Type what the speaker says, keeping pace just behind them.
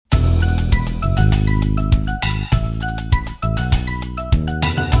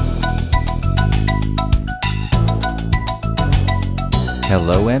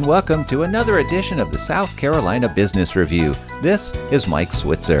Hello and welcome to another edition of the South Carolina Business Review. This is Mike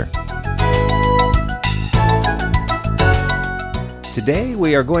Switzer. Today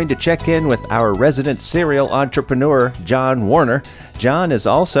we are going to check in with our resident serial entrepreneur, John Warner. John is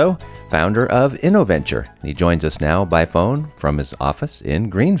also founder of Innoventure. He joins us now by phone from his office in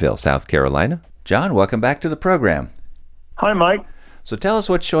Greenville, South Carolina. John, welcome back to the program. Hi, Mike. So tell us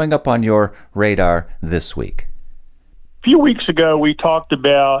what's showing up on your radar this week. A few weeks ago, we talked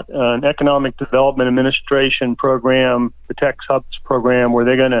about an economic development administration program, the Tech Hubs program, where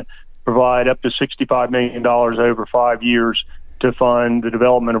they're going to provide up to $65 million over 5 years to fund the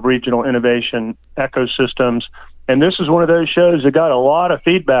development of regional innovation ecosystems. And this is one of those shows that got a lot of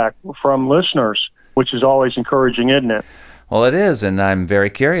feedback from listeners, which is always encouraging, isn't it? Well, it is, and I'm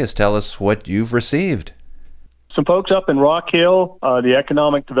very curious. Tell us what you've received. Some folks up in Rock Hill, the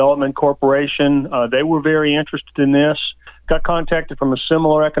Economic Development Corporation, they were very interested in this. Got contacted from a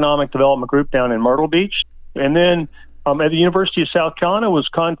similar economic development group down in Myrtle Beach. And then at the University of South Carolina was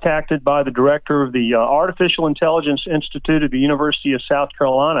contacted by the director of the Artificial Intelligence Institute at the University of South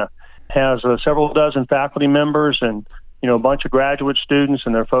Carolina. Has several dozen faculty members and a bunch of graduate students,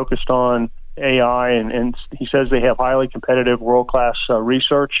 and they're focused on AI. And he says they have highly competitive, world-class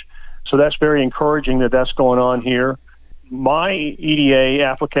research. So that's very encouraging that that's going on here. My EDA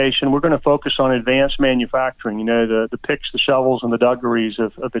application, we're going to focus on advanced manufacturing, the picks, the shovels, and the duggeries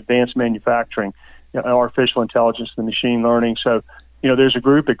of advanced manufacturing, artificial intelligence and machine learning. So, there's a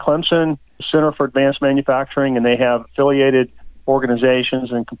group at Clemson, Center for Advanced Manufacturing, and they have affiliated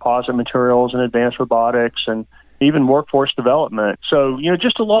organizations in composite materials and advanced robotics and even workforce development. So,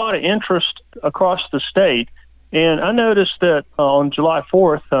 just a lot of interest across the state. And I noticed that on July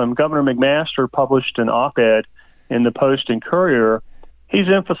 4th, Governor McMaster published an op-ed in the Post and Courier. He's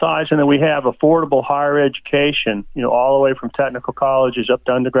emphasizing that we have affordable higher education, all the way from technical colleges up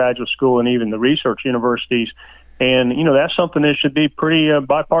to undergraduate school and even the research universities. And, that's something that should be pretty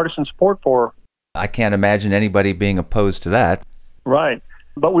bipartisan support for. I can't imagine anybody being opposed to that. Right.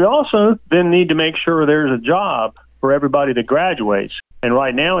 But we also then need to make sure there's a job for everybody that graduates. And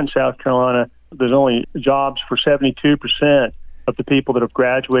right now in South Carolina, there's only jobs for 72% of the people that have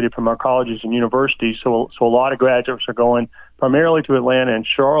graduated from our colleges and universities. So a lot of graduates are going primarily to Atlanta and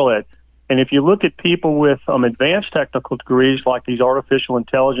Charlotte. And if you look at people with advanced technical degrees like these artificial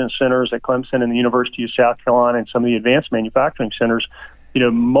intelligence centers at Clemson and the University of South Carolina and some of the advanced manufacturing centers,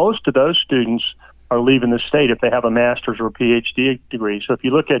 most of those students are leaving the state if they have a master's or a PhD degree. So if you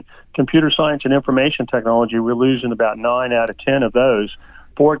look at computer science and information technology, we're losing about 9 out of 10 of those.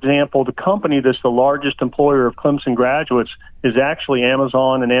 For example, the company that's the largest employer of Clemson graduates is actually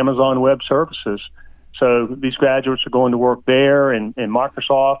Amazon and Amazon Web Services. So these graduates are going to work there and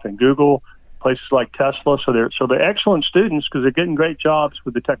Microsoft and Google, places like Tesla. So they're excellent students because they're getting great jobs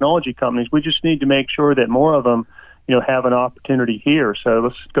with the technology companies. We just need to make sure that more of them, have an opportunity here. So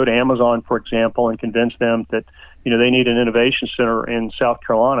let's go to Amazon, for example, and convince them that, they need an innovation center in South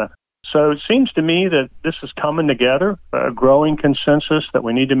Carolina. So it seems to me that this is coming together, a growing consensus that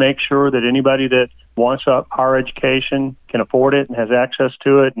we need to make sure that anybody that wants a higher education can afford it and has access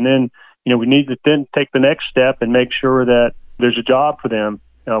to it. And then, we need to then take the next step and make sure that there's a job for them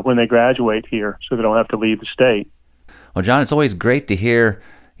when they graduate here so they don't have to leave the state. Well, John, it's always great to hear,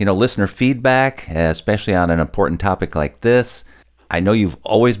 listener feedback, especially on an important topic like this. I know you've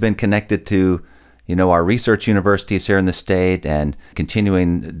always been connected to our research universities here in the state, and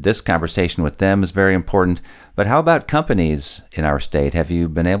continuing this conversation with them is very important. But how about companies in our state? Have you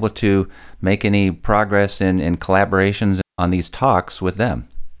been able to make any progress in collaborations on these talks with them?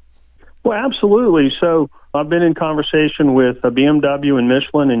 Well, absolutely. So I've been in conversation with BMW and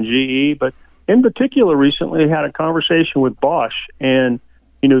Michelin and GE, but in particular recently had a conversation with Bosch, and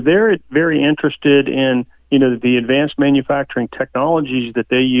they're very interested in the advanced manufacturing technologies that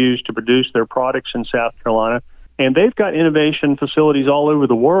they use to produce their products in South Carolina. And they've got innovation facilities all over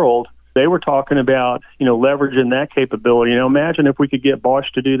the world. They were talking about, leveraging that capability. Imagine if we could get Bosch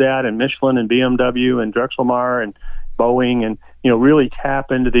to do that, and Michelin and BMW and Drexelmeyer and Boeing, and, really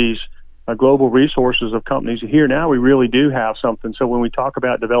tap into these global resources of companies here. Now we really do have something. So when we talk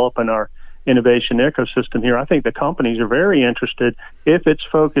about developing our innovation ecosystem here, I think the companies are very interested if it's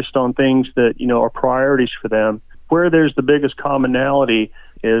focused on things that, are priorities for them. Where there's the biggest commonality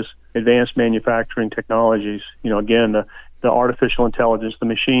is advanced manufacturing technologies. Again, the artificial intelligence, the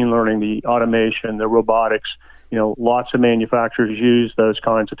machine learning, the automation, the robotics, lots of manufacturers use those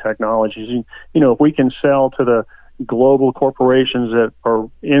kinds of technologies. And, if we can sell to the global corporations that are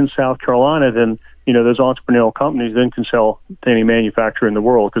in South Carolina, then those entrepreneurial companies then can sell to any manufacturer in the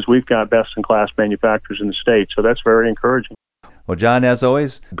world because we've got best-in-class manufacturers in the state. So that's very encouraging. Well, John, as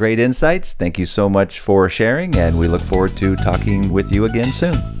always, great insights. Thank you so much for sharing, and we look forward to talking with you again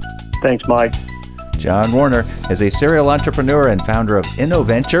soon. Thanks, Mike. John Warner is a serial entrepreneur and founder of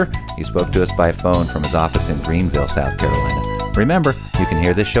Innoventure. He spoke to us by phone from his office in Greenville, South Carolina. Remember, you can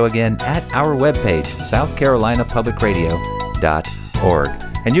hear this show again at our webpage, southcarolinapublicradio.org.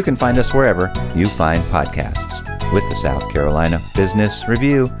 And you can find us wherever you find podcasts. With the South Carolina Business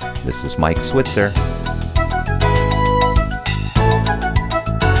Review, this is Mike Switzer.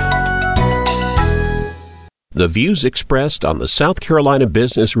 The views expressed on the South Carolina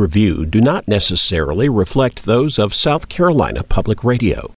Business Review do not necessarily reflect those of South Carolina Public Radio.